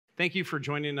Thank you for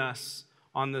joining us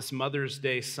on this Mother's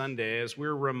Day Sunday as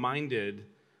we're reminded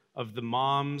of the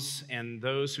moms and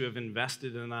those who have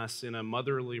invested in us in a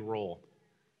motherly role.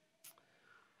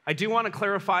 I do want to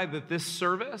clarify that this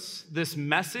service, this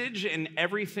message, and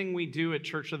everything we do at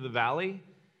Church of the Valley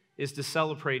is to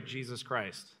celebrate Jesus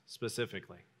Christ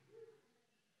specifically.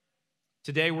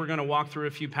 Today we're going to walk through a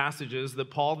few passages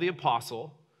that Paul the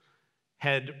Apostle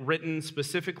had written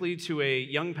specifically to a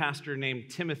young pastor named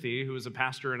Timothy, who was a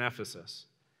pastor in Ephesus.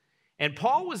 And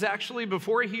Paul was actually,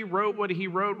 before he wrote what he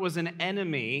wrote, was an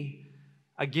enemy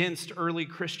against early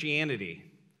Christianity.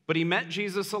 But he met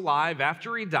Jesus alive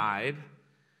after he died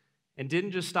and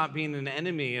didn't just stop being an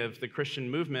enemy of the Christian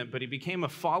movement, but he became a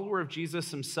follower of Jesus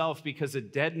himself because a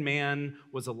dead man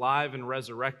was alive and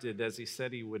resurrected as he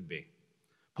said he would be.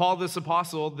 Paul, this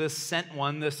apostle, this sent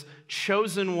one, this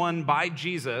chosen one by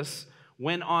Jesus,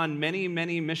 went on many,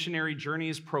 many missionary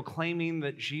journeys proclaiming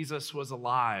that Jesus was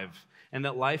alive and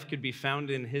that life could be found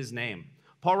in his name.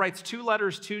 Paul writes two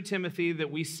letters to Timothy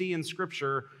that we see in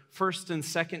Scripture, 1st and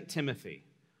 2nd Timothy.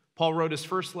 Paul wrote his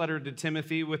first letter to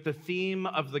Timothy with the theme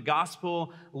of the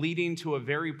gospel leading to a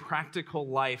very practical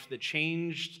life that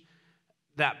changed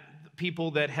that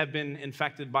people that have been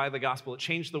infected by the gospel. It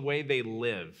changed the way they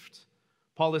lived.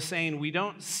 Paul is saying we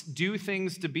don't do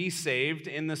things to be saved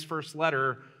in this first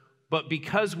letter, but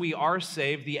because we are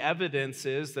saved, the evidence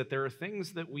is that there are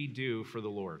things that we do for the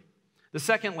Lord. The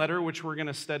second letter, which we're going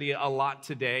to study a lot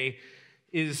today,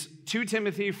 is to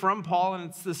Timothy from Paul, and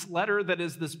it's this letter that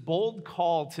is this bold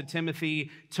call to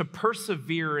Timothy to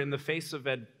persevere in the face of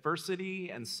adversity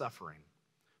and suffering.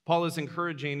 Paul is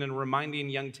encouraging and reminding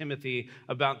young Timothy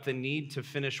about the need to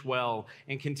finish well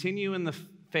and continue in the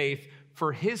faith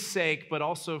for his sake, but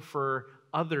also for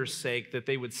others' sake, that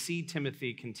they would see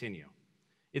Timothy continue.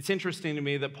 It's interesting to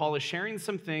me that Paul is sharing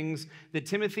some things that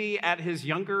Timothy, at his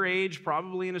younger age,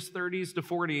 probably in his 30s to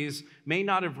 40s, may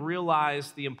not have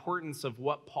realized the importance of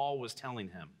what Paul was telling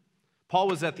him. Paul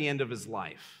was at the end of his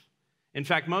life. In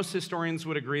fact, most historians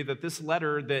would agree that this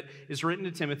letter that is written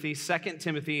to Timothy, 2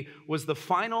 Timothy, was the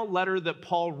final letter that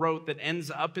Paul wrote that ends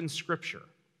up in Scripture.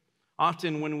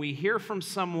 Often when we hear from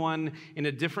someone in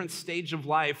a different stage of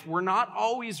life, we're not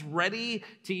always ready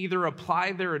to either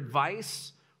apply their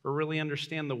advice or really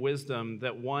understand the wisdom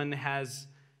that one has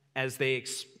as they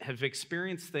have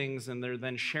experienced things and they're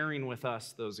then sharing with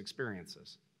us those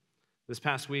experiences. This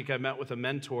past week, I met with a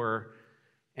mentor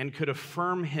and could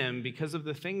affirm him because of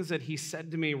the things that he said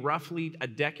to me roughly a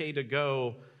decade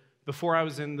ago before I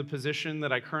was in the position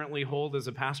that I currently hold as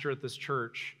a pastor at this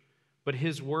church. But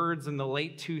his words in the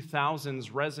late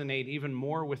 2000s resonate even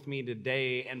more with me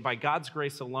today, and by God's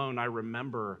grace alone, I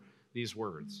remember these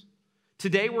words.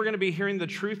 Today, we're going to be hearing the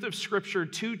truth of Scripture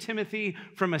to Timothy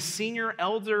from a senior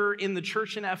elder in the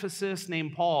church in Ephesus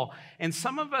named Paul. And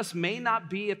some of us may not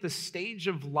be at the stage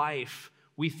of life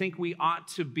we think we ought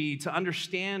to be to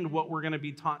understand what we're going to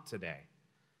be taught today.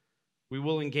 We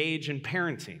will engage in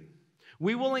parenting.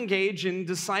 We will engage in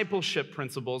discipleship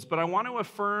principles, but I want to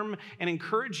affirm and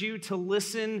encourage you to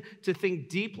listen, to think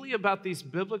deeply about these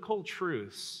biblical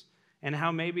truths and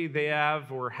how maybe they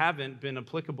have or haven't been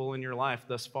applicable in your life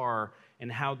thus far,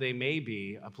 and how they may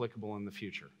be applicable in the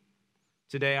future.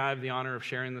 Today, I have the honor of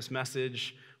sharing this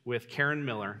message with Karen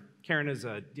Miller. Karen is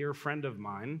a dear friend of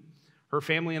mine. Her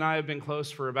family and I have been close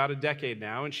for about a decade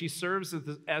now, and she serves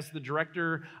as the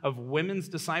director of women's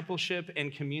discipleship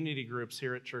and community groups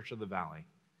here at Church of the Valley.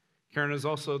 Karen is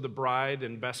also the bride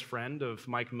and best friend of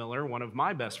Mike Miller, one of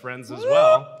my best friends as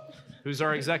well, who's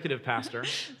our executive pastor.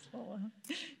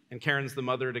 And Karen's the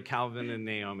mother to Calvin and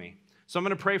Naomi. So I'm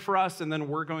going to pray for us, and then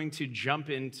we're going to jump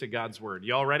into God's Word.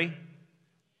 Y'all ready?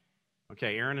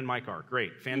 Okay, Aaron and Mike are.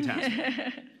 Great,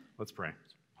 fantastic. Let's pray.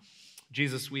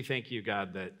 Jesus, we thank you,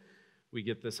 God, that we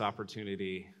get this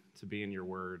opportunity to be in your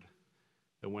Word,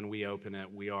 that when we open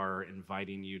it, we are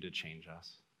inviting you to change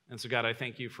us. And so, God, I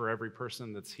thank you for every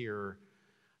person that's here.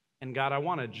 And God, I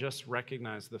want to just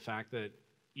recognize the fact that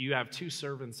you have two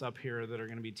servants up here that are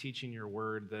going to be teaching your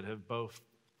Word that have both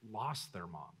lost their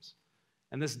moms.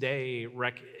 And this day,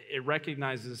 it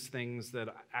recognizes things that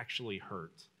actually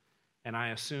hurt. And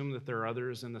I assume that there are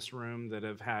others in this room that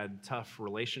have had tough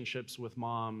relationships with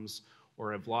moms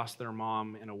or have lost their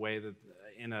mom in a way that,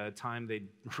 in a time they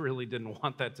really didn't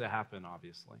want that to happen,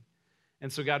 obviously.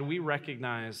 And so, God, we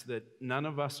recognize that none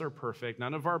of us are perfect.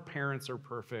 None of our parents are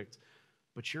perfect,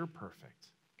 but you're perfect,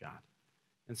 God.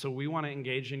 And so we want to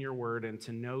engage in your word and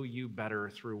to know you better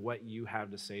through what you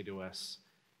have to say to us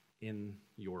in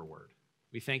your word.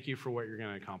 We thank you for what you're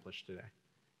going to accomplish today.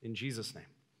 In Jesus' name,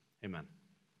 amen.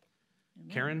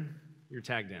 Karen, you're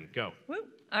tagged in. Go. Woo.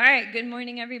 All right. Good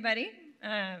morning, everybody.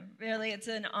 Really, it's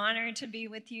an honor to be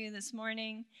with you this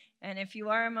morning. And if you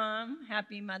are a mom,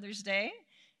 happy Mother's Day.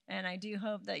 And I do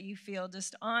hope that you feel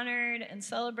just honored and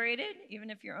celebrated. Even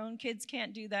if your own kids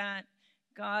can't do that,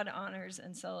 God honors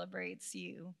and celebrates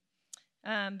you.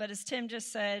 But as Tim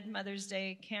just said, Mother's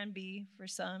Day can be, for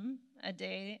some, a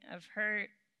day of hurt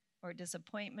or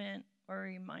disappointment or a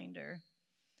reminder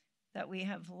that we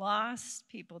have lost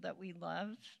people that we love.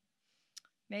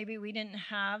 Maybe we didn't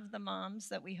have the moms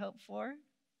that we hoped for.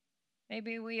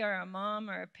 Maybe we are a mom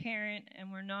or a parent and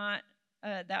we're not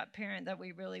that parent that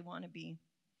we really want to be.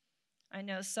 I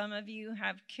know some of you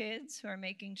have kids who are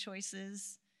making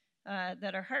choices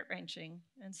that are heart-wrenching,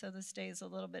 and so this day is a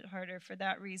little bit harder for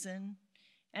that reason.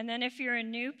 And then if you're a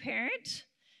new parent,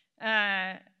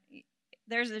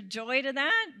 there's a joy to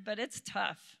that, but it's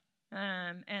tough.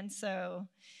 And so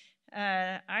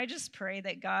I just pray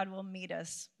that God will meet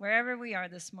us wherever we are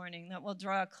this morning, that we'll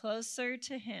draw closer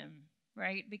to Him,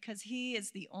 right? Because He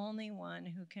is the only one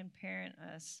who can parent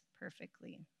us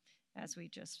perfectly, as we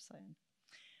just said.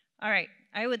 All right,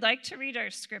 I would like to read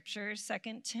our scripture,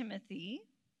 2 Timothy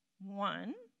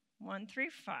 1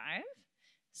 through 5.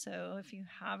 So if you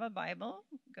have a Bible,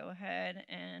 go ahead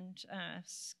and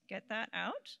get that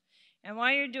out. And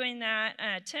while you're doing that,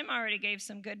 Tim already gave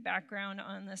some good background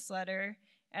on this letter.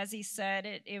 As he said,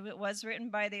 it was written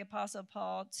by the Apostle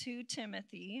Paul to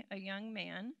Timothy, a young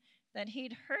man that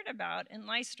he'd heard about in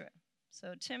Lystra.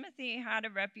 So Timothy had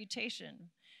a reputation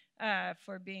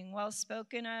for being well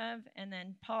spoken of, and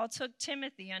then Paul took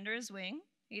Timothy under his wing.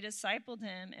 He discipled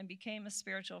him and became a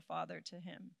spiritual father to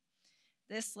him.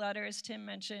 This letter, as Tim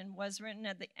mentioned, was written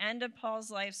at the end of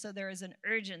Paul's life, so there is an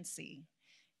urgency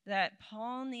that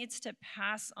Paul needs to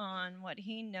pass on what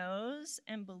he knows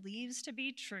and believes to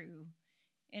be true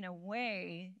in a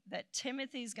way that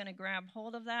Timothy's going to grab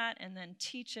hold of that and then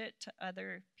teach it to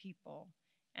other people.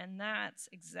 And that's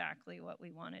exactly what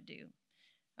we want to do.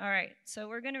 All right, so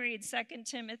we're going to read 2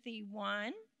 Timothy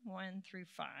 1 through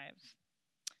 5. It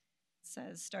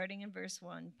says, starting in verse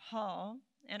 1, Paul,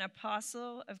 an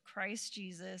apostle of Christ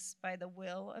Jesus by the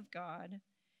will of God,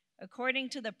 according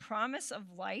to the promise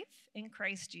of life in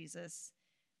Christ Jesus,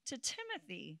 to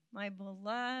Timothy, my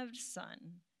beloved son,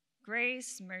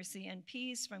 grace, mercy, and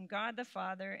peace from God the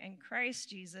Father and Christ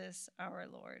Jesus our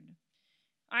Lord.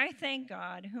 I thank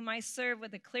God, whom I serve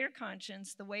with a clear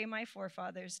conscience the way my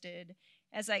forefathers did,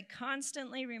 as I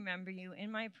constantly remember you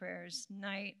in my prayers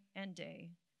night and day,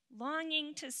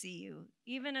 longing to see you,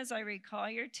 even as I recall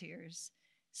your tears,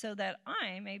 so that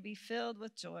I may be filled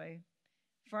with joy.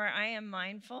 For I am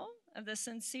mindful of the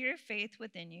sincere faith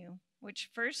within you, which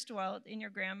first dwelt in your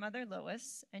grandmother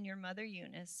Lois and your mother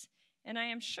Eunice, and I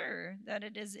am sure that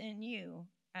it is in you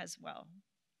as well.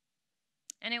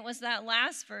 And it was that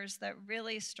last verse that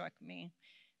really struck me,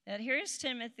 that here's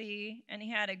Timothy, and he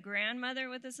had a grandmother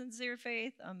with a sincere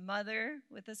faith, a mother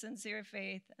with a sincere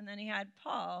faith, and then he had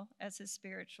Paul as his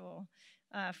spiritual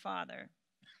father.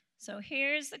 So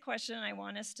here's the question I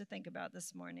want us to think about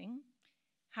this morning.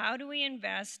 How do we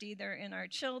invest either in our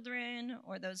children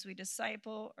or those we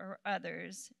disciple or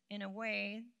others in a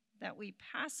way that we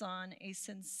pass on a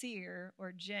sincere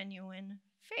or genuine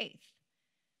faith?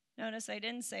 Notice I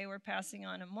didn't say we're passing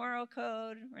on a moral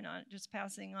code. We're not just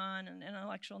passing on an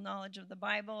intellectual knowledge of the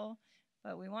Bible,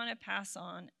 but we want to pass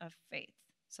on a faith.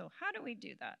 So how do we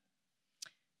do that?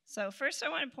 So first I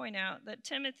want to point out that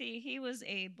Timothy, he was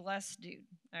a blessed dude,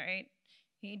 all right?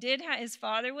 His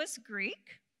father was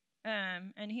Greek,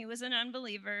 and he was an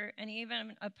unbeliever, and he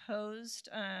even opposed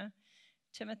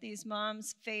Timothy's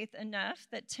mom's faith enough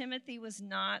that Timothy was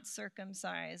not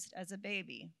circumcised as a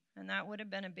baby, and that would have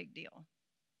been a big deal.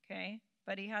 Okay,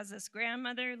 but he has this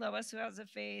grandmother, Lois, who has a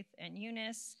faith, and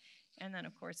Eunice, and then,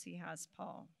 of course, he has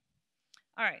Paul.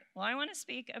 All right, well, I want to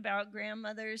speak about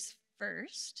grandmothers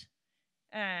first.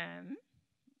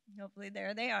 Hopefully,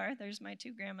 there they are. There's my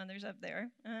two grandmothers up there.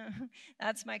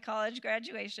 That's my college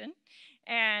graduation,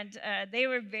 and they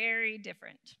were very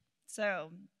different.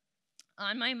 So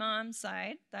on my mom's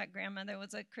side, that grandmother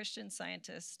was a Christian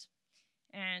Scientist.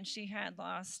 And she had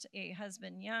lost a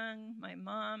husband young. My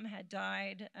mom had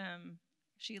died.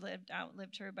 She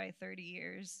outlived her by 30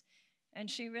 years.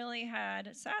 And she really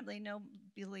had, sadly, no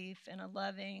belief in a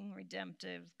loving,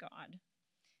 redemptive God.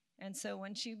 And so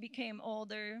when she became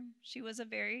older, she was a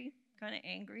very kind of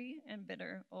angry and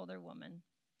bitter older woman.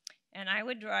 And I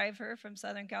would drive her from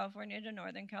Southern California to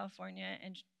Northern California,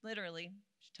 and literally,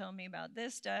 she'd tell me about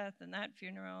this death and that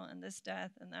funeral and this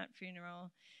death and that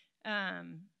funeral.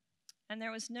 And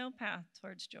there was no path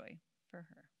towards joy for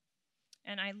her.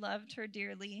 And I loved her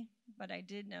dearly, but I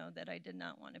did know that I did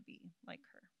not want to be like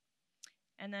her.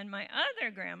 And then my other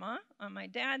grandma, on my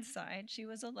dad's side, she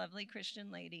was a lovely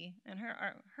Christian lady, and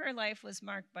her life was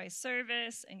marked by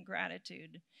service and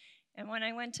gratitude. And when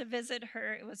I went to visit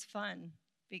her, it was fun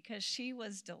because she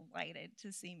was delighted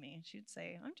to see me. She'd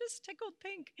say, "I'm just tickled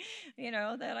pink,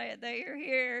 that you're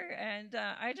here." And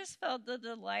I just felt the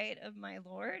delight of my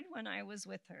Lord when I was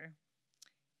with her.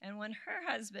 And when her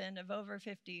husband of over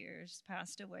 50 years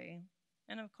passed away,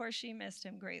 and of course she missed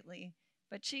him greatly,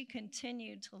 but she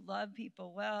continued to love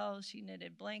people well. She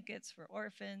knitted blankets for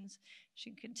orphans.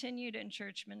 She continued in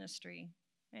church ministry.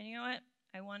 And you know what?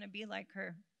 I want to be like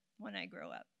her when I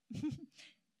grow up.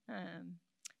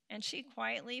 And she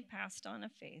quietly passed on a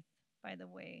faith by the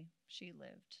way she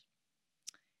lived.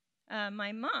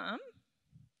 My mom,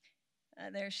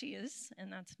 there she is,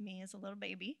 and that's me as a little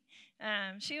baby.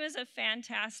 She was a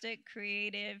fantastic,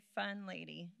 creative, fun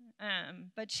lady,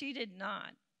 but she did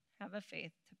not have a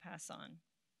faith to pass on.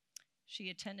 She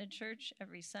attended church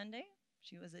every Sunday.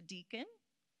 She was a deacon.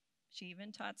 She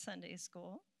even taught Sunday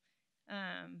school.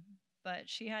 But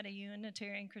she had a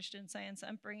Unitarian Christian Science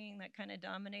upbringing that kind of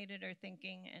dominated her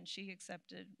thinking, and she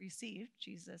received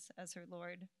Jesus as her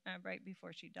Lord right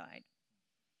before she died.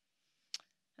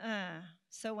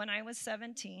 So when I was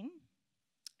 17,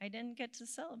 I didn't get to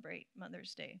celebrate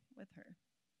Mother's Day with her.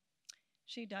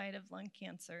 She died of lung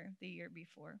cancer the year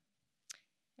before,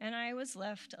 and I was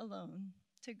left alone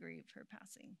to grieve her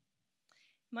passing.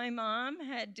 My mom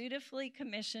had dutifully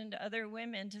commissioned other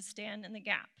women to stand in the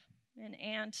gap, an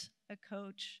aunt, a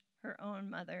coach, her own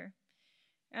mother,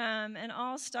 and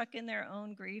all stuck in their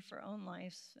own grief or own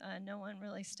lives. No one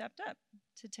really stepped up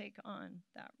to take on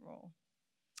that role.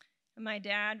 My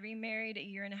dad remarried a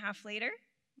year and a half later,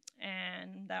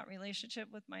 and that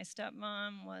relationship with my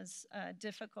stepmom was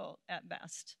difficult at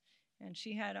best. And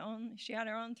she had her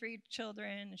own 3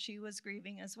 children. She was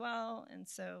grieving as well, and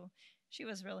so she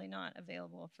was really not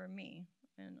available for me.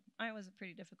 And I was a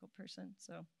pretty difficult person.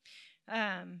 So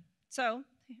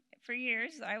for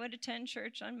years, I would attend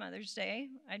church on Mother's Day.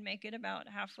 I'd make it about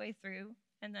halfway through,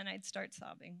 and then I'd start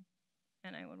sobbing,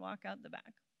 and I would walk out the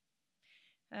back.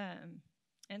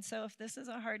 And so if this is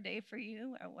a hard day for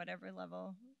you, at whatever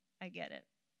level, I get it.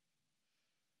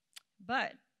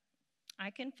 But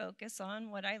I can focus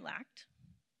on what I lacked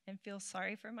and feel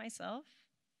sorry for myself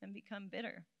and become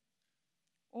bitter.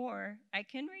 Or I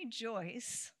can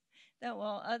rejoice that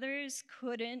while others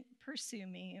couldn't pursue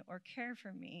me or care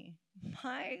for me,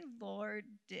 my Lord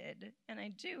did. And I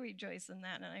do rejoice in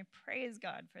that, and I praise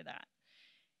God for that.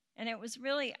 And it was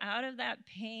really out of that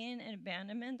pain and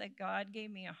abandonment that God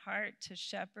gave me a heart to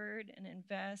shepherd and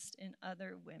invest in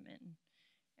other women.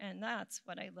 And that's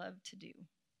what I love to do.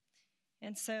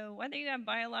 And so whether you have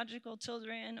biological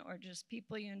children or just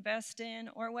people you invest in,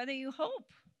 or whether you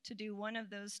hope to do one of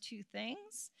those 2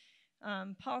 things,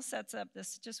 Paul sets up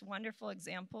this just wonderful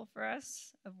example for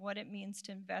us of what it means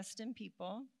to invest in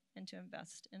people and to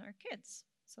invest in our kids.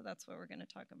 So that's what we're going to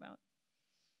talk about.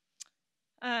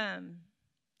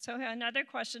 So another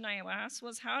question I asked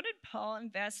was, how did Paul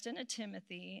invest in a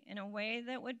Timothy in a way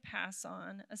that would pass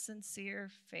on a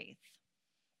sincere faith?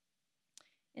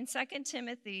 In 2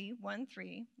 Timothy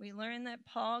 1:3, we learn that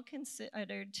Paul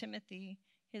considered Timothy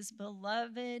his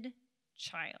beloved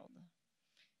child.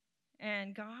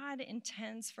 And God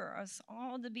intends for us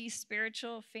all to be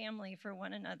spiritual family for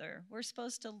one another. We're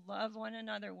supposed to love one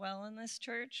another well in this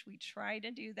church. We try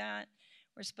to do that.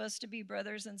 We're supposed to be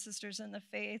brothers and sisters in the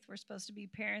faith. We're supposed to be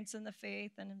parents in the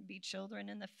faith and be children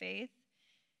in the faith.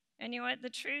 And you know what? The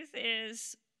truth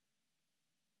is,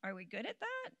 are we good at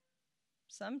that?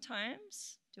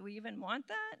 Sometimes. Do we even want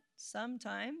that?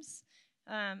 Sometimes.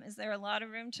 Is there a lot of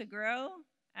room to grow?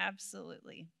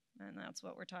 Absolutely. And that's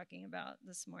what we're talking about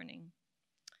this morning.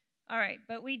 All right,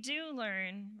 but we do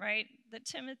learn, right, that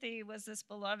Timothy was this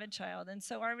beloved child. And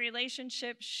so our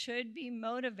relationship should be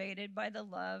motivated by the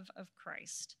love of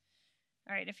Christ.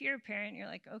 All right, if you're a parent, you're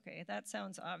like, okay, that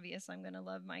sounds obvious. I'm going to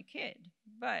love my kid.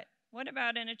 But what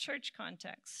about in a church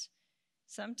context?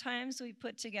 Sometimes we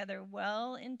put together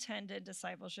well-intended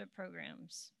discipleship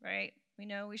programs, right? We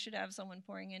know we should have someone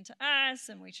pouring into us,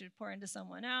 and we should pour into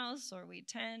someone else, or we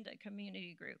attend a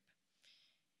community group.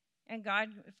 And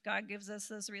if God gives us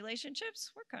those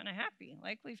relationships, we're kind of happy.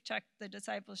 Like we've checked the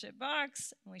discipleship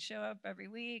box, and we show up every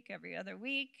week, every other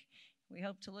week. We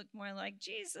hope to look more like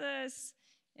Jesus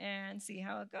and see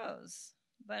how it goes.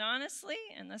 But honestly,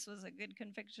 and this was a good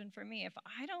conviction for me, if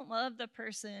I don't love the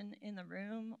person in the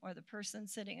room or the person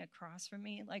sitting across from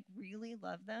me, like really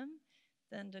love them,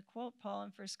 then to quote Paul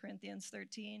in 1 Corinthians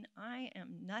 13, I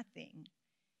am nothing.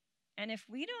 And if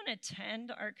we don't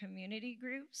attend our community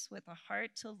groups with a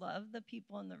heart to love the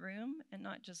people in the room and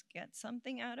not just get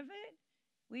something out of it,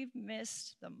 we've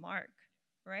missed the mark,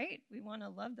 right? We want to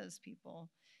love those people.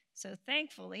 So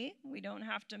thankfully, we don't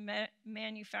have to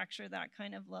manufacture that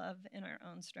kind of love in our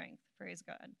own strength. Praise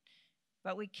God.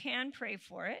 But we can pray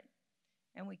for it,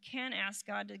 and we can ask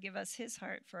God to give us his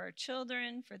heart for our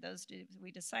children, for those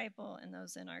we disciple, and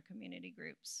those in our community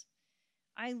groups.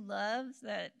 I love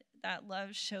that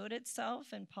love showed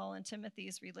itself in Paul and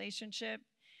Timothy's relationship.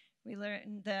 We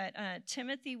learned that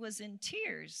Timothy was in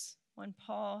tears when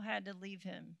Paul had to leave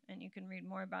him, and you can read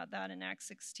more about that in Acts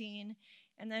 16.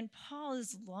 And then Paul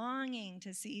is longing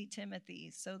to see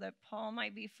Timothy so that Paul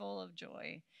might be full of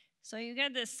joy. So you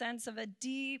get this sense of a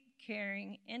deep,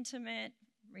 caring, intimate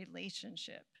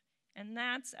relationship. And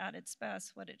that's at its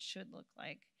best what it should look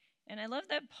like. And I love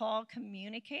that Paul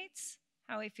communicates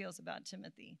how he feels about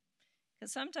Timothy.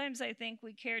 Because sometimes I think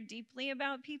we care deeply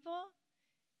about people,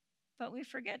 but we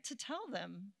forget to tell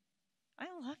them, I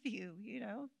love you,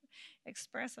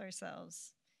 express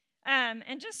ourselves.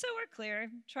 And just so we're clear,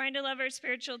 trying to love our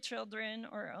spiritual children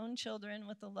or our own children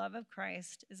with the love of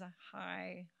Christ is a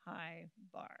high, high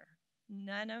bar.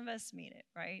 None of us meet it,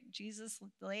 right? Jesus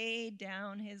laid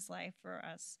down his life for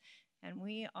us, and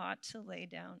we ought to lay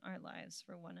down our lives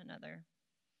for one another.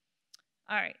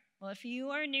 All right, well, if you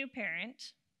are a new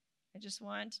parent, I just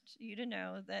want you to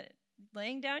know that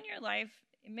laying down your life,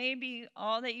 it may be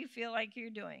all that you feel like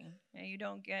you're doing. And you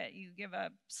give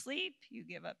up sleep, you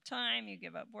give up time, you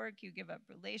give up work, you give up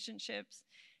relationships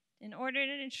in order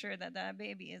to ensure that that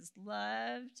baby is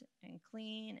loved and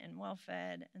clean and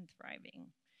well-fed and thriving.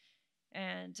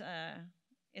 And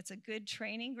it's a good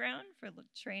training ground for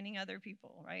training other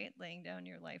people, right? Laying down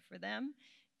your life for them.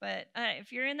 But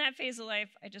if you're in that phase of life,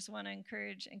 I just want to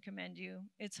encourage and commend you.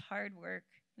 It's hard work.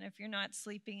 And if you're not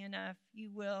sleeping enough,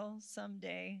 you will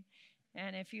someday.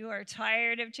 And if you are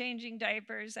tired of changing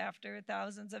diapers after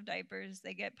thousands of diapers,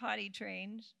 they get potty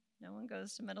trained. No one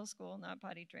goes to middle school not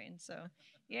potty trained. So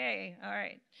yay. All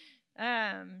right.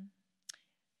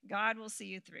 God will see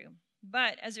you through.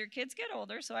 But as your kids get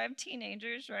older, so I have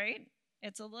teenagers, right?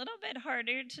 It's a little bit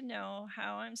harder to know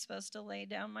how I'm supposed to lay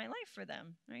down my life for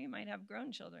them. Or you might have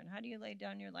grown children. How do you lay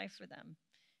down your life for them?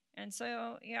 And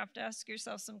so you have to ask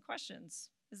yourself some questions.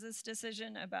 Is this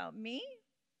decision about me,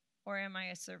 or am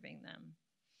I serving them?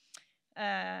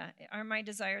 Are my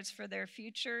desires for their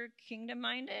future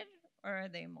kingdom-minded, or are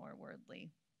they more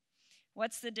worldly?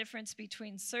 What's the difference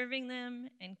between serving them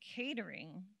and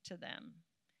catering to them?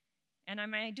 And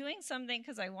am I doing something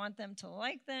because I want them to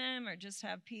like them or just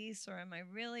have peace, or am I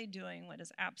really doing what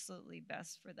is absolutely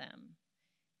best for them?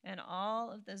 And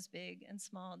all of those big and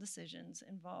small decisions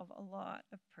involve a lot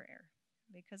of prayer,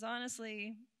 because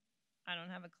honestly, I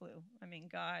don't have a clue. I mean,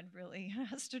 God really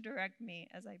has to direct me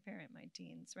as I parent my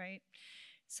teens, right?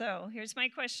 So here's my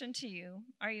question to you.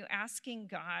 Are you asking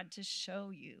God to show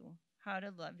you how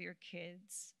to love your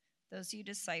kids, those you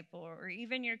disciple, or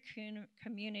even your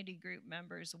community group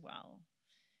members well?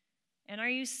 And are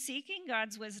you seeking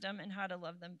God's wisdom in how to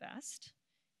love them best?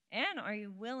 And are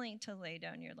you willing to lay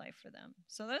down your life for them?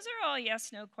 So those are all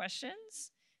yes/no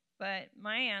questions, but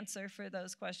my answer for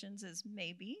those questions is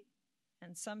maybe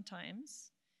and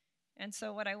sometimes. And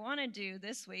so what I want to do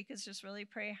this week is just really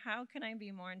pray, how can I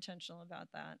be more intentional about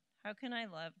that? How can I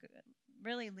love,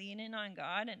 really lean in on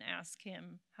God and ask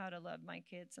him how to love my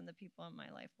kids and the people in my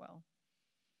life well?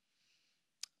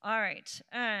 All right,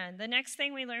 and the next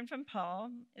thing we learn from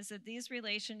Paul is that these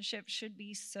relationships should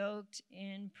be soaked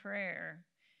in prayer.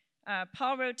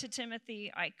 Paul wrote to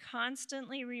Timothy, I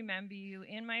constantly remember you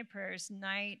in my prayers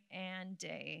night and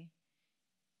day.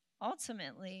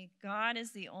 Ultimately, God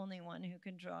is the only one who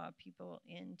can draw people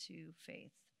into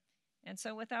faith. And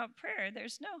so without prayer,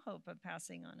 there's no hope of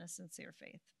passing on a sincere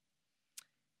faith.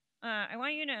 I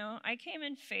want you to know, I came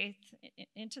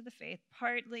into the faith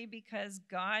partly because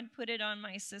God put it on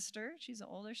my sister, she's an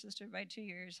older sister by 2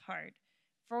 years, heart,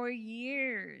 for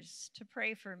years to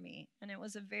pray for me. And it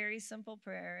was a very simple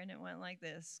prayer, and it went like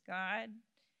this: God,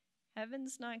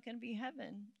 heaven's not going to be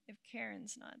heaven if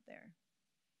Karen's not there.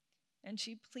 And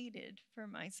she pleaded for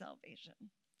my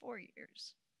salvation 4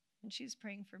 years. And she's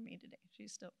praying for me today.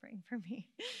 She's still praying for me.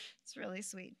 It's really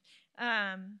sweet.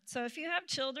 So if you have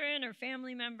children or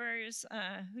family members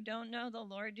who don't know the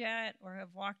Lord yet or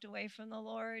have walked away from the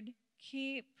Lord,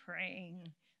 keep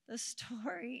praying. The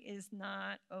story is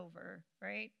not over,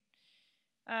 right?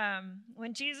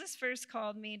 When Jesus first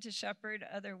called me to shepherd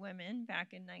other women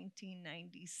back in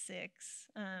 1996,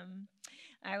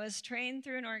 I was trained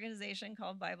through an organization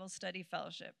called Bible Study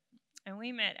Fellowship. And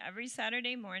we met every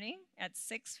Saturday morning at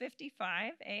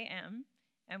 6:55 a.m.,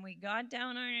 and we got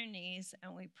down on our knees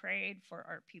and we prayed for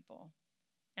our people.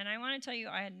 And I want to tell you,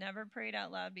 I had never prayed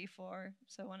out loud before.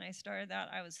 So when I started that,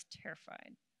 I was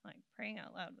terrified. Like praying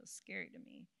out loud was scary to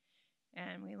me.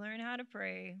 And we learned how to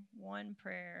pray one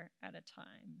prayer at a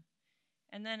time.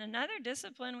 And then another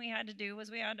discipline we had to do was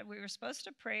we were supposed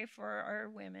to pray for our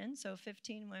women, so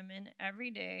 15 women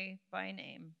every day by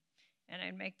name. And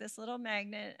I'd make this little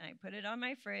magnet, and I put it on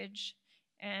my fridge,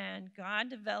 and God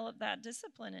developed that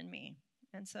discipline in me.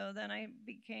 And so then I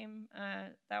became,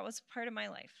 that was part of my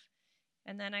life.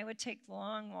 And then I would take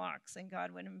long walks, and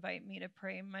God would invite me to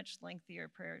pray much lengthier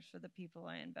prayers for the people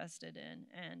I invested in.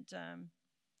 And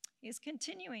He's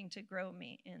continuing to grow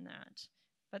me in that.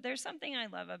 But there's something I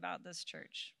love about this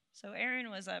church. So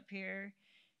Erin was up here.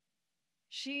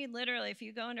 She literally, if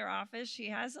you go into her office, she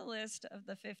has a list of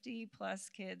the 50 plus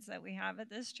kids that we have at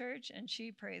this church, and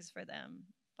she prays for them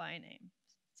by name.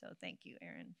 So thank you,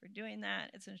 Erin, for doing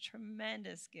that. It's a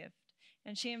tremendous gift.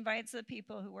 And she invites the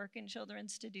people who work in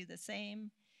children's to do the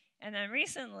same. And then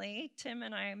recently, Tim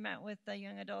and I met with the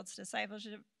young adults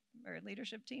discipleship or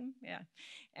leadership team. Yeah.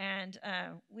 And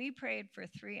we prayed for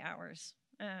 3 hours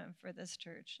for this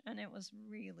church. And it was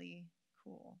really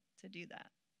cool to do that.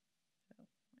 So.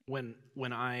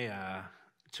 When I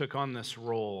took on this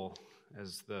role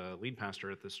as the lead pastor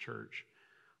at this church,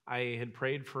 I had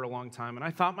prayed for a long time, and I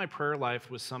thought my prayer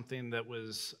life was something that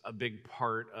was a big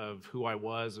part of who I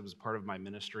was. It was part of my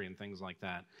ministry and things like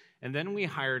that. And then we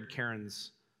hired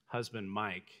Karen's husband,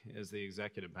 Mike, as the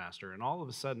executive pastor, and all of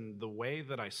a sudden, the way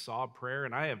that I saw prayer,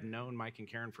 and I have known Mike and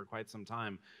Karen for quite some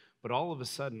time, but all of a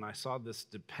sudden, I saw this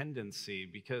dependency,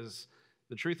 because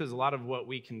the truth is a lot of what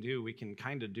we can do, we can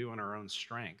kind of do in our own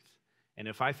strength. And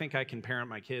if I think I can parent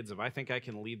my kids, if I think I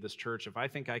can lead this church, if I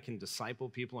think I can disciple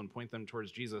people and point them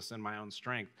towards Jesus in my own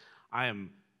strength, I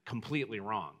am completely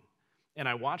wrong. And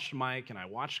I watched Mike and I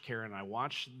watched Karen, and I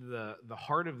watched the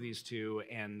heart of these two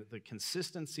and the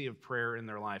consistency of prayer in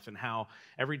their life, and how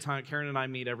every time Karen and I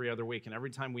meet every other week, and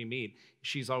every time we meet,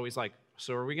 she's always like,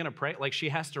 so are we going to pray? Like, she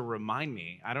has to remind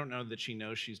me. I don't know that she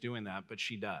knows she's doing that, but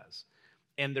she does.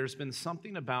 And there's been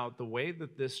something about the way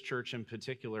that this church in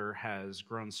particular has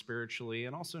grown spiritually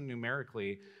and also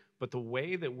numerically, but the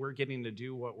way that we're getting to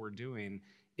do what we're doing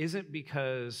isn't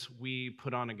because we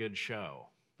put on a good show.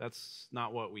 That's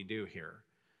not what we do here.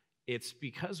 It's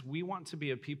because we want to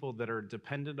be a people that are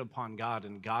dependent upon God,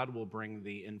 and God will bring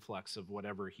the influx of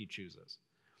whatever He chooses.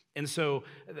 And so,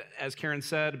 as Karen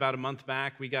said, about a month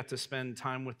back, we got to spend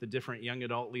time with the different young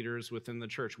adult leaders within the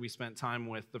church. We spent time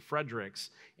with the Fredericks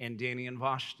and Danny and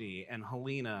Vashti and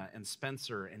Helena and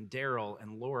Spencer and Daryl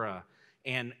and Laura.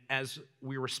 And as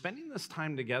we were spending this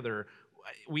time together,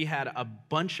 we had a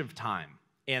bunch of time.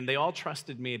 And they all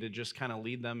trusted me to just kind of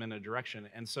lead them in a direction.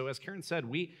 And so, as Karen said,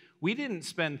 we didn't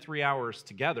spend 3 hours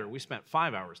together. We spent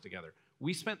 5 hours together.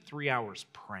 We spent 3 hours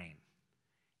praying.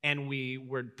 And we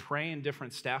would pray in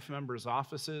different staff members'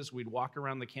 offices. We'd walk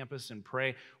around the campus and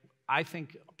pray. I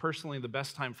think, personally, the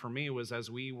best time for me was as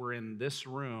we were in this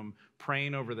room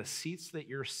praying over the seats that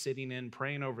you're sitting in,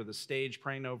 praying over the stage,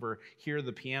 praying over here,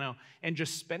 the piano, and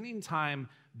just spending time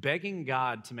begging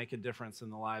God to make a difference in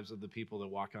the lives of the people that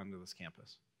walk onto this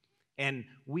campus. And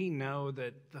we know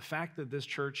that the fact that this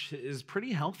church is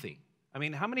pretty healthy. I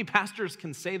mean, how many pastors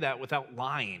can say that without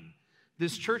lying?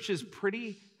 This church is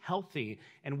pretty healthy,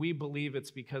 and we believe it's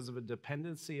because of a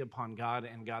dependency upon God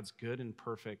and God's good and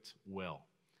perfect will.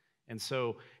 And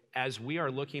so as we are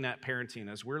looking at parenting,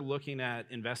 as we're looking at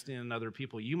investing in other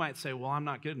people, you might say, well, I'm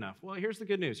not good enough. Well, here's the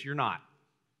good news. You're not,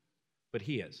 but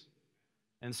He is.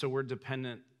 And so we're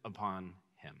dependent upon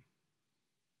Him.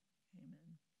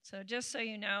 Amen. So just so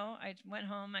you know, I went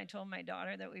home, I told my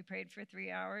daughter that we prayed for 3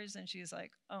 hours, and she's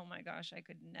like, oh my gosh, I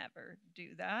could never do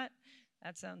that.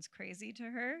 That sounds crazy to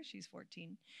her. She's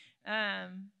 14. I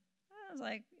was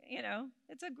like,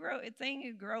 it's a thing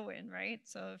you grow in, right?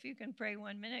 So if you can pray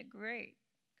 1 minute, great.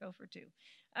 Go for 2.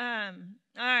 All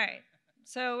right.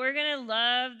 So we're going to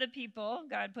love the people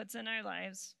God puts in our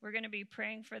lives. We're going to be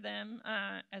praying for them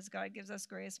as God gives us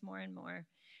grace more and more.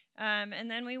 And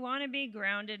then we want to be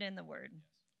grounded in the Word.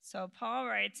 So Paul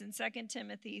writes in 2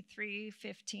 Timothy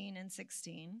 3:15 and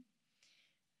 16.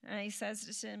 He says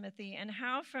to Timothy, and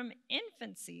how from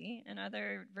infancy, and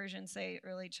other versions say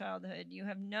early childhood, you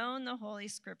have known the Holy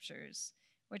Scriptures,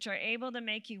 which are able to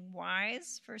make you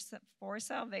wise for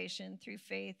salvation through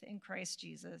faith in Christ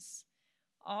Jesus.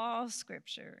 All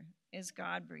Scripture is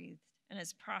God-breathed and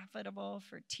is profitable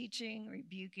for teaching,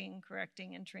 rebuking,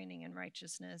 correcting, and training in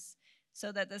righteousness,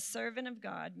 so that the servant of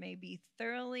God may be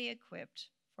thoroughly equipped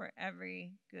for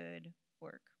every good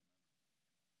work.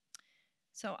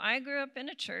 So I grew up in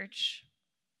a church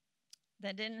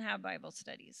that didn't have Bible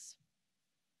studies.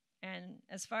 And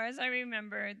as far as I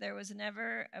remember, there was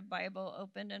never a Bible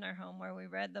opened in our home where we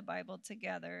read the Bible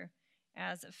together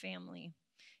as a family.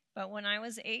 But when I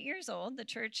was 8 years old, the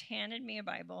church handed me a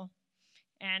Bible,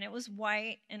 and it was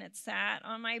white, and it sat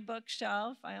on my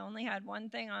bookshelf. I only had one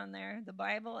thing on there, the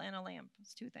Bible and a lamp.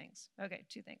 It's two things. Okay,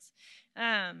 two things.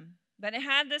 But it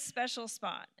had this special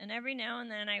spot, and every now and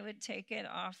then I would take it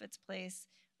off its place,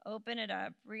 open it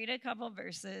up, read a couple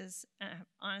verses.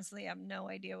 Honestly, I have no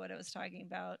idea what it was talking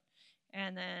about,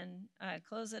 and then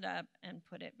close it up and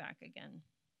put it back again.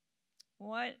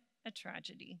 What a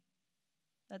tragedy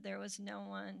that there was no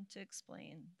one to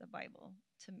explain the Bible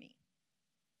to me.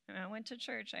 When I went to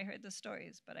church, I heard the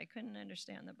stories, but I couldn't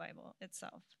understand the Bible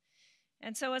itself.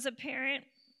 And so as a parent,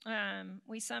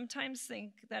 we sometimes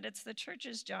think that it's the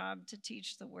church's job to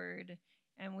teach the word,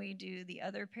 and we do the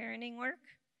other parenting work.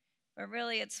 But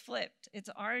really, it's flipped. It's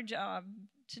our job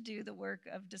to do the work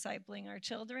of discipling our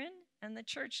children, and the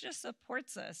church just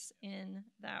supports us in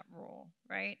that role,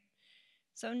 right?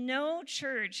 So no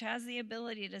church has the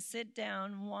ability to sit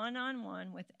down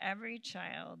one-on-one with every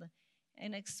child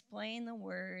and explain the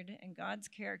word and God's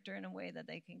character in a way that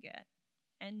they can get.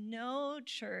 And no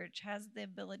church has the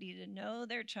ability to know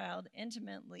their child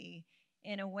intimately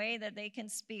in a way that they can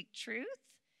speak truth,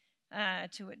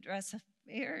 to address a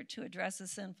fear, to address a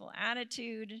sinful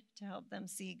attitude, to help them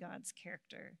see God's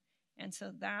character. And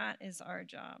so that is our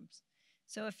jobs.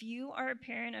 So if you are a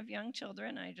parent of young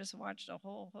children, I just watched a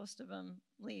whole host of them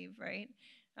leave, right?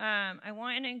 I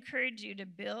want to encourage you to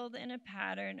build in a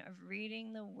pattern of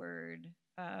reading the word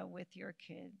with your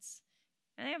kids.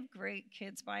 And they have great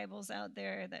kids' Bibles out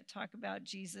there that talk about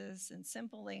Jesus in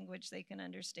simple language they can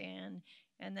understand.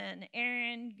 And then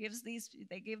Aaron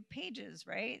they give pages,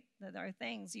 right? That are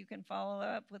things you can follow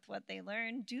up with what they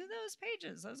learn. Do those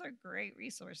pages. Those are great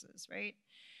resources, right?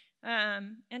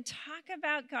 And talk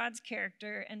about God's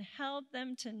character and help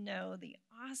them to know the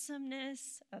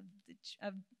awesomeness of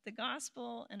the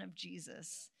gospel and of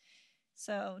Jesus.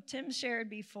 So Tim shared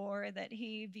before that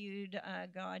he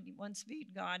once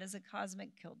viewed God as a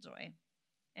cosmic killjoy.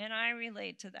 And I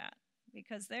relate to that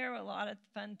because there were a lot of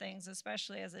fun things,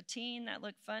 especially as a teen, that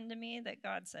looked fun to me that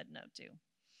God said no to.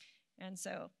 And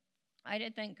so I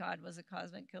did think God was a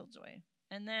cosmic killjoy.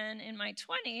 And then in my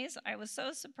 20s, I was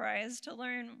so surprised to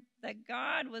learn that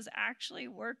God was actually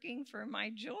working for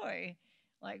my joy.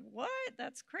 Like, what?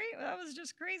 That's crazy. That was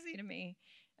just crazy to me.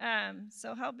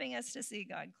 So helping us to see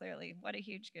God clearly, what a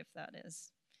huge gift that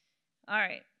is. All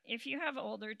right, if you have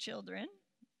older children,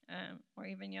 or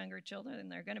even younger children,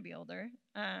 and they're going to be older,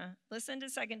 listen to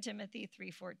 2 Timothy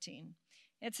 3:14.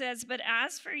 It says, "But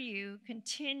as for you,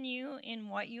 continue in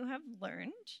what you have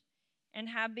learned and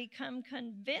have become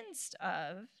convinced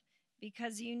of,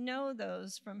 because you know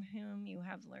those from whom you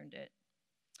have learned it."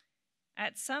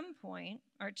 At some point,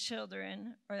 our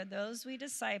children or those we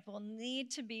disciple need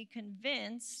to be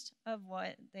convinced of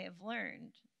what they have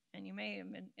learned. And you may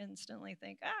instantly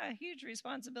think, huge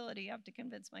responsibility, you have to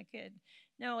convince my kid.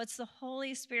 No, it's the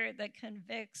Holy Spirit that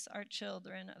convicts our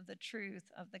children of the truth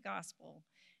of the gospel.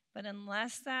 But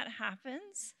unless that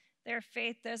happens, their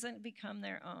faith doesn't become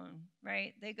their own,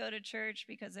 right? They go to church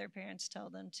because their parents tell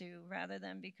them to, rather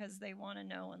than because they want to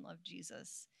know and love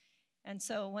Jesus. And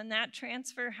so when that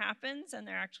transfer happens and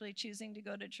they're actually choosing to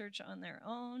go to church on their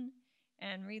own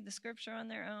and read the scripture on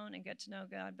their own and get to know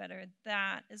God better,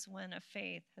 that is when a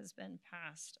faith has been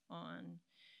passed on.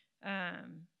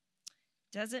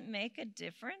 Does it make a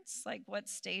difference, like what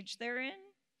stage they're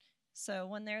in? So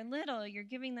when they're little, you're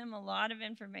giving them a lot of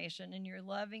information and you're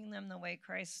loving them the way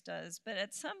Christ does. But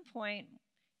at some point,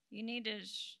 you need to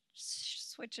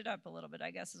switch it up a little bit,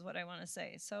 I guess is what I want to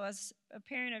say. So as a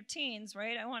parent of teens,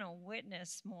 right, I want to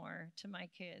witness more to my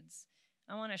kids.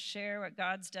 I want to share what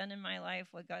God's done in my life,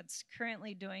 what God's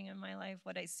currently doing in my life,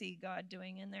 what I see God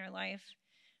doing in their life.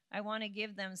 I want to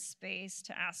give them space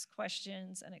to ask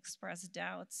questions and express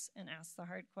doubts and ask the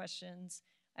hard questions.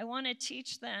 I want to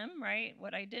teach them, right,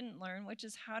 what I didn't learn, which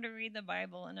is how to read the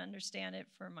Bible and understand it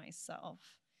for myself.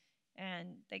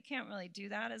 And they can't really do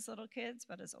that as little kids,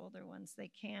 but as older ones, they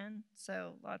can.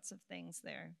 So lots of things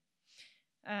there.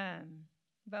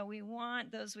 But we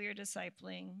want those we are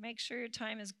discipling. Make sure your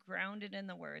time is grounded in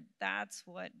the Word. That's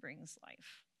what brings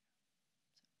life.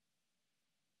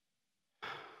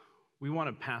 We want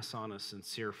to pass on a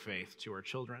sincere faith to our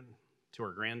children, to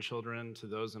our grandchildren, to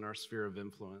those in our sphere of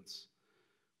influence.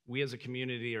 We as a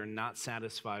community are not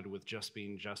satisfied with just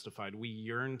being justified. We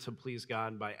yearn to please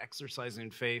God by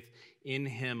exercising faith in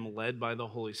Him, led by the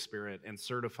Holy Spirit and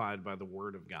certified by the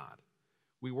Word of God.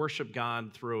 We worship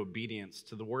God through obedience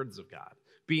to the words of God.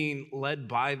 being led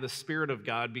by the Spirit of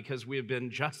God because we have been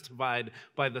justified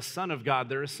by the Son of God.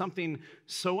 There is something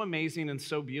so amazing and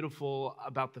so beautiful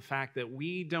about the fact that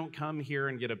we don't come here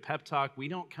and get a pep talk. We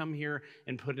don't come here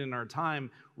and put in our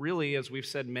time. Really, as we've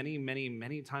said many, many,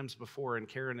 many times before, and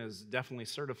Karen is definitely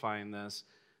certifying this,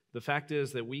 the fact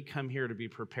is that we come here to be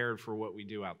prepared for what we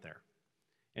do out there.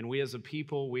 And we as a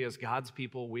people, we as God's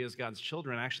people, we as God's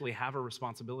children actually have a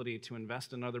responsibility to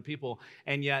invest in other people.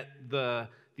 And yet the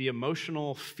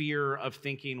emotional fear of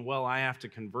thinking, well, I have to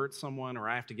convert someone or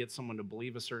I have to get someone to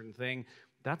believe a certain thing,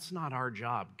 that's not our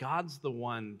job. God's the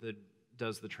one that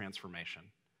does the transformation.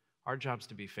 Our job's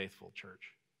to be faithful,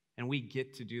 church. And we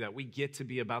get to do that. We get to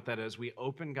be about that as we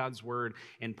open God's word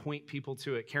and point people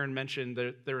to it. Karen mentioned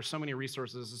that there are so many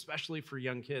resources, especially for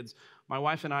young kids. My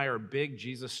wife and I are big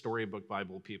Jesus Storybook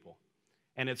Bible people.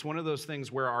 And it's one of those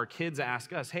things where our kids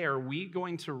ask us, hey, are we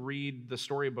going to read the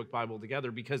Storybook Bible together?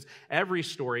 Because every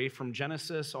story from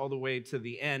Genesis all the way to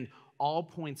the end all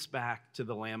points back to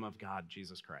the Lamb of God,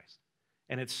 Jesus Christ.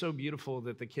 And it's so beautiful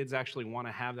that the kids actually want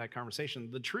to have that conversation.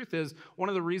 The truth is, one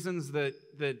of the reasons that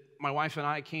my wife and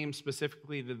I came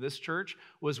specifically to this church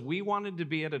was we wanted to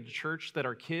be at a church that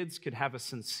our kids could have a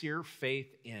sincere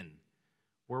faith in,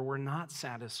 where we're not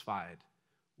satisfied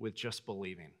with just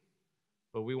believing.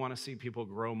 But we want to see people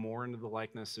grow more into the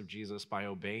likeness of Jesus by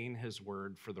obeying his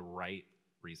word for the right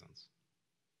reasons.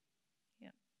 Yeah.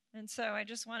 And so I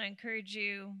just want to encourage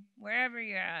you, wherever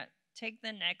you're at, take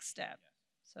the next step.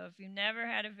 So if you've never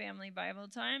had a family Bible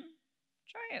time,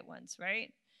 try it once,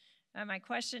 right? My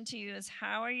question to you is,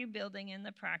 how are you building in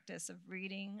the practice of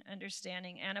reading,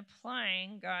 understanding, and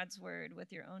applying God's word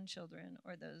with your own children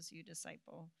or those you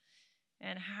disciple?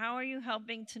 And how are you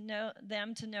helping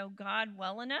them to know God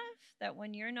well enough that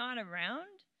when you're not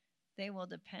around, they will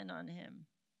depend on him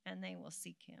and they will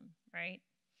seek him, right?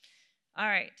 All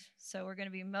right, so we're going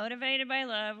to be motivated by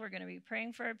love. We're going to be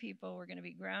praying for our people. We're going to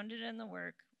be grounded in the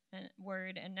word,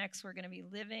 and next we're going to be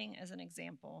living as an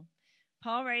example.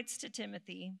 Paul writes to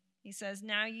Timothy, he says,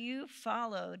 now you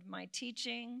followed my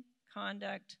teaching,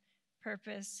 conduct,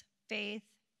 purpose, faith,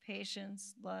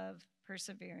 patience, love,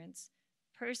 perseverance,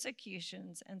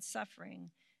 persecutions, and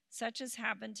suffering, such as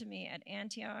happened to me at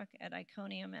Antioch, at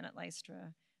Iconium, and at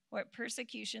Lystra. What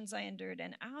persecutions I endured,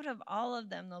 and out of all of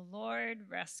them the Lord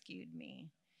rescued me.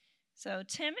 So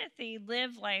Timothy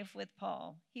lived life with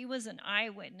Paul. He was an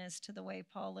eyewitness to the way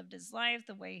Paul lived his life,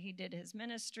 the way he did his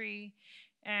ministry,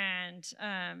 and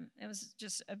it was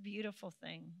just a beautiful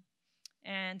thing.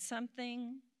 And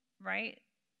something, right?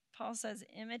 Paul says,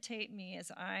 imitate me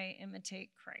as I imitate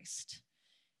Christ.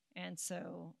 And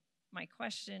so my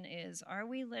question is, are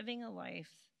we living a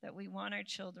life that we want our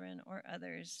children or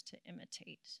others to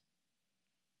imitate?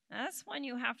 Now, that's one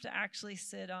you have to actually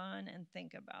sit on and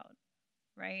think about,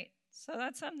 right? So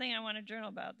that's something I want to journal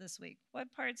about this week.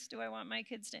 What parts do I want my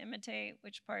kids to imitate?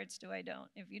 Which parts do I don't?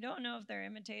 If you don't know if they're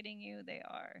imitating you, they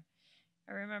are.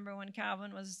 I remember when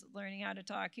Calvin was learning how to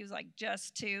talk, he was like,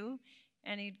 just 2,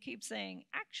 and he'd keep saying,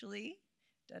 actually,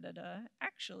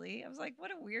 actually. I was like,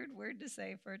 what a weird word to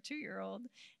say for a 2-year-old.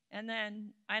 And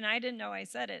I didn't know I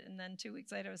said it. And then 2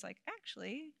 weeks later, I was like,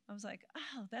 actually. I was like,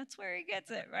 oh, that's where he gets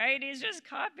it, right? He's just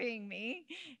copying me.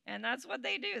 And that's what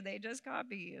they do. They just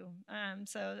copy you.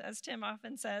 So as Tim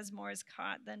often says, more is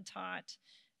caught than taught.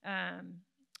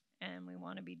 And we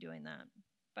want to be doing that.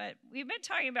 But we've been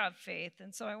talking about faith.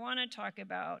 And so I want to talk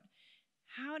about,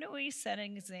 how do we set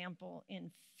an example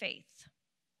in faith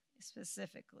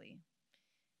specifically?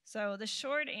 So the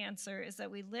short answer is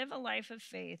that we live a life of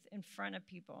faith in front of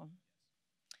people.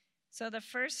 So the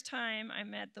first time I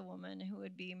met the woman who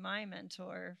would be my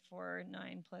mentor for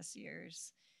 9+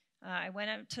 years, I went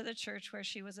up to the church where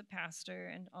she was a pastor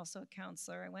and also a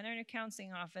counselor. I went in her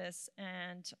counseling office,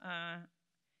 and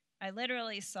I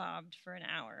literally sobbed for an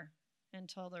hour and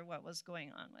told her what was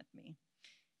going on with me.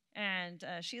 And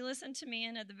she listened to me,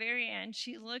 and at the very end,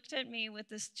 she looked at me with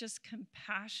this just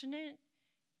compassionate,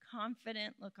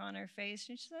 confident look on her face.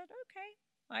 And she said, okay,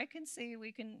 I can see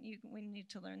we need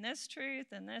to learn this truth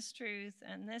and this truth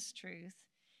and this truth.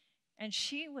 And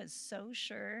she was so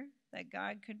sure that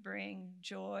God could bring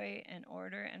joy and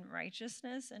order and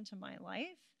righteousness into my life.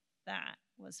 That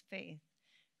was faith,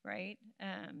 right?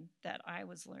 That I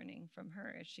was learning from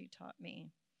her as she taught me.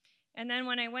 And then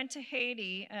when I went to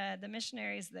Haiti, the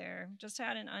missionaries there just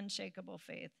had an unshakable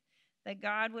faith that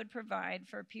God would provide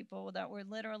for people that were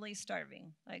literally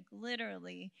starving. Like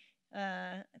literally,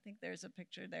 I think there's a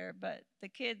picture there, but the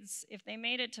kids, if they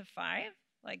made it to 5,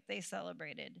 like they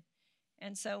celebrated.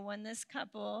 And so when this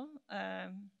couple,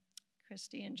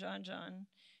 Christy and John,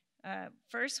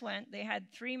 first went, they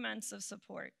had 3 months of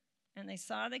support. And they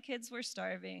saw the kids were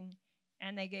starving,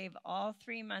 And they gave all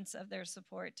 3 months of their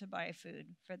support to buy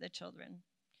food for the children.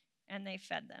 And they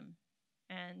fed them.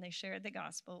 And they shared the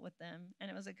gospel with them.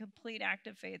 And it was a complete act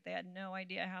of faith. They had no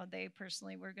idea how they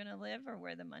personally were going to live or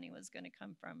where the money was going to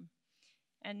come from.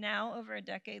 And now, over a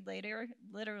decade later,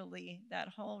 literally, that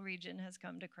whole region has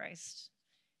come to Christ.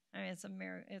 I mean,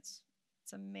 it's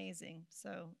amazing.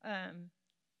 So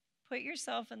put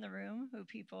yourself in the room with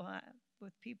people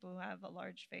who have a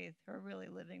large faith, who are really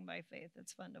living by faith.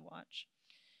 It's fun to watch.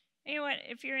 And you know what?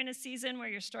 If you're in a season where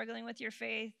you're struggling with your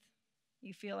faith,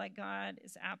 you feel like God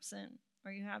is absent,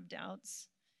 or you have doubts,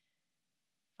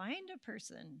 find a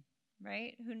person,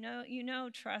 right, who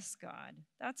trusts God.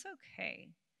 That's okay.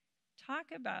 Talk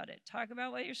about it. Talk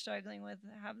about what you're struggling with.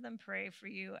 Have them pray for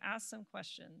you. Ask some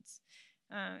questions.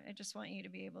 I just want you to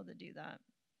be able to do that.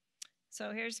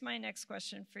 So here's my next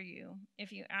question for you.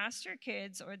 If you asked your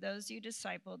kids or those you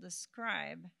disciple,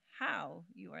 describe how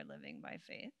you are living by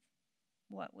faith,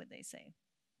 what would they say?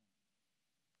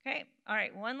 Okay, all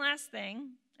right, one last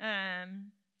thing.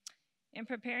 In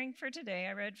preparing for today,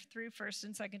 I read through 1st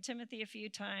and 2nd Timothy a few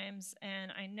times,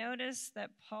 and I noticed that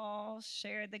Paul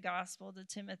shared the gospel to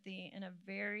Timothy in a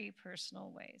very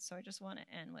personal way. So I just want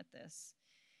to end with this.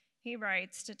 He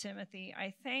writes to Timothy,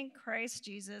 I thank Christ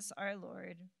Jesus our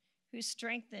Lord, who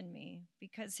strengthened me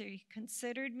because he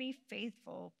considered me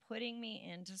faithful, putting me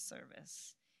into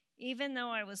service. Even though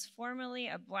I was formerly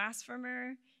a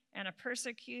blasphemer and a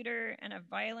persecutor and a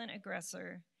violent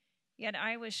aggressor, yet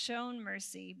I was shown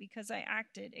mercy because I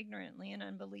acted ignorantly in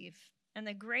unbelief. And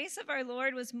the grace of our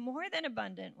Lord was more than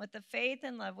abundant with the faith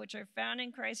and love which are found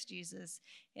in Christ Jesus.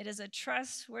 It is a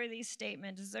trustworthy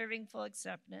statement deserving full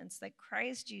acceptance that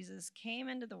Christ Jesus came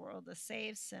into the world to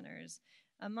save sinners,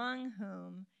 among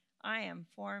whom I am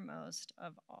foremost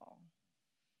of all.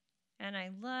 And I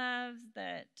love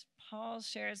that Paul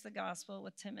shares the gospel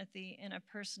with Timothy in a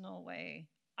personal way.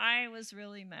 I was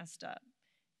really messed up.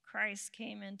 Christ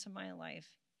came into my life.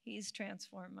 He's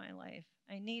transformed my life.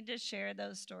 I need to share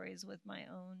those stories with my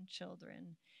own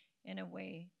children in a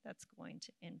way that's going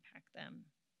to impact them.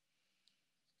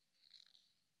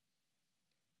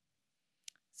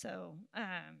 So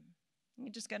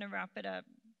I'm just going to wrap it up.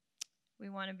 We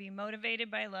want to be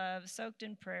motivated by love, soaked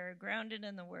in prayer, grounded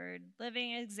in the word,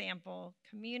 living an example,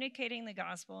 communicating the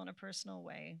gospel in a personal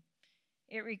way.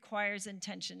 It requires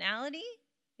intentionality.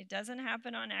 It doesn't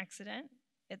happen on accident.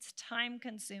 It's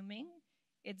time-consuming.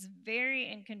 It's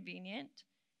very inconvenient.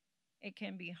 It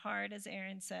can be hard, as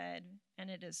Aaron said, and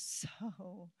it is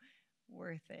so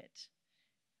worth it.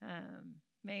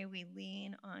 May we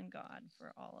lean on God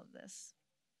for all of this.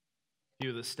 Few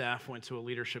of the staff went to a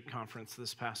leadership conference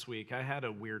this past week. I had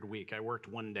a weird week. I worked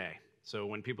one day. So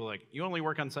when people are like, you only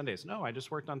work on Sundays. No, I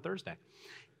just worked on Thursday.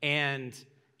 And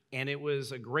it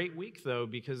was a great week, though,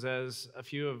 because as a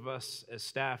few of us as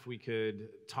staff, we could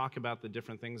talk about the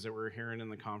different things that we're hearing in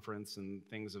the conference and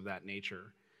things of that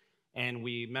nature. And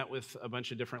we met with a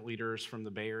bunch of different leaders from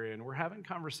the Bay Area, and we're having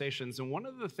conversations. And one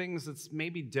of the things that's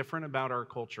maybe different about our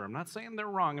culture, I'm not saying they're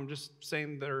wrong, I'm just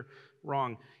saying they're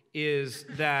wrong, is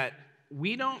that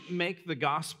we don't make the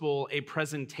gospel a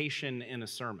presentation in a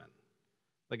sermon.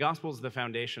 The gospel is the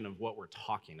foundation of what we're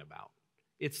talking about.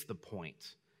 It's the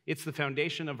point. It's the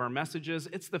foundation of our messages.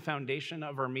 It's the foundation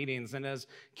of our meetings. And as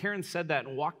Karen said that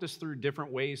and walked us through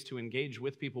different ways to engage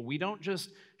with people, we don't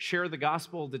just share the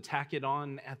gospel to tack it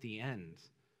on at the end.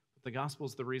 The gospel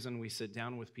is the reason we sit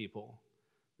down with people.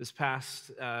 This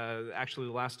past, actually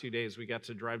the last 2 days, we got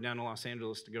to drive down to Los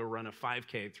Angeles to go run a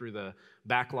 5K through the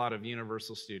back lot of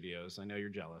Universal Studios. I know you're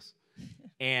jealous.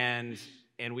 And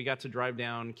we got to drive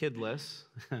down kidless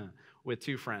with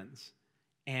 2 friends.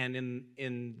 And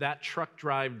in that truck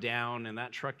drive down and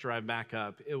that truck drive back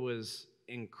up, it was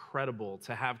incredible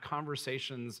to have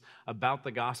conversations about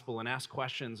the gospel and ask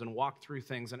questions and walk through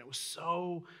things. And it was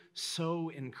so, so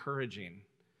encouraging.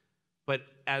 But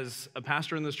as a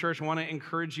pastor in this church, I want to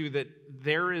encourage you that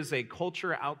there is a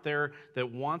culture out there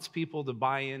that wants people to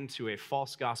buy into a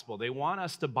false gospel. They want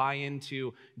us to buy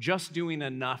into just doing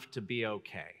enough to be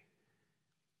okay.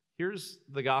 Here's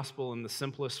the gospel in the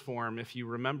simplest form. If you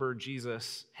remember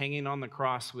Jesus hanging on the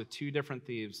cross with 2 different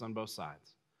thieves on both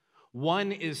sides.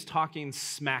 One is talking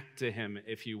smack to him,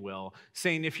 if you will,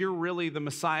 saying, if you're really the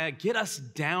Messiah, get us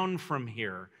down from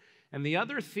here. And the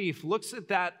other thief looks at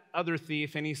that other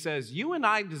thief and he says, you and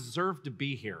I deserve to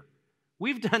be here.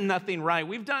 We've done nothing right.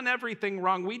 We've done everything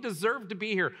wrong. We deserve to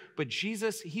be here. But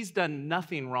Jesus, he's done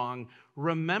nothing wrong.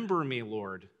 Remember me,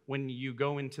 Lord, when you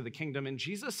go into the kingdom. And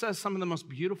Jesus says some of the most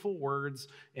beautiful words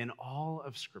in all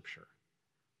of Scripture.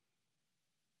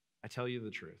 I tell you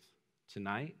the truth.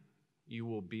 Tonight, you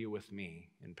will be with me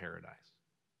in paradise.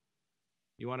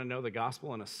 You want to know the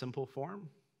gospel in a simple form?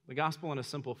 The gospel in a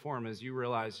simple form is you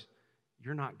realize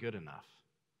you're not good enough,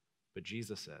 but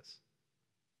Jesus is.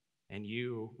 And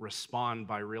you respond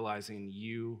by realizing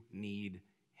you need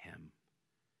him.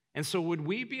 And so would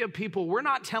we be a people, we're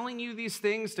not telling you these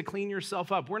things to clean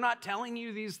yourself up. We're not telling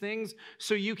you these things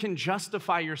so you can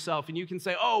justify yourself and you can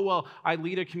say, oh, well, I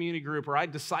lead a community group or I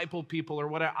disciple people or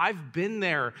whatever. I've been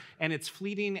there and it's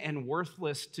fleeting and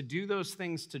worthless to do those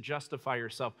things to justify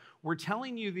yourself. We're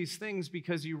telling you these things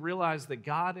because you realize that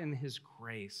God in his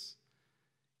grace,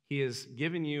 he has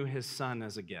given you his son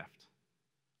as a gift.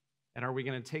 And are we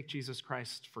going to take Jesus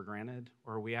Christ for granted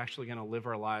or are we actually going to live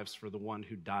our lives for the one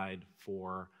who died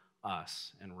for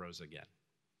us and rose again?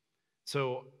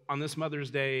 So on this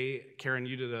Mother's Day, Karen,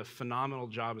 you did a phenomenal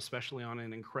job, especially on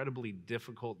an incredibly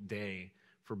difficult day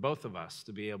for both of us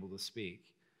to be able to speak.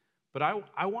 But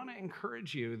I want to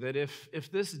encourage you that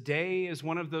if this day is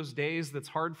one of those days that's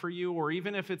hard for you, or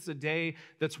even if it's a day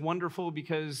that's wonderful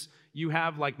because you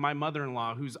have like my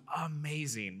mother-in-law who's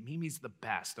amazing. Mimi's the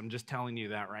best. I'm just telling you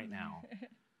that right now.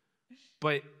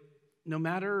 But no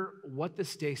matter what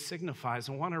this day signifies,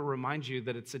 I want to remind you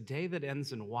that it's a day that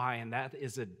ends in Y, and that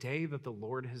is a day that the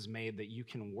Lord has made that you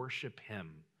can worship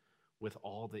him with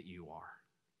all that you are.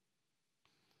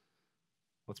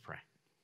 Let's pray.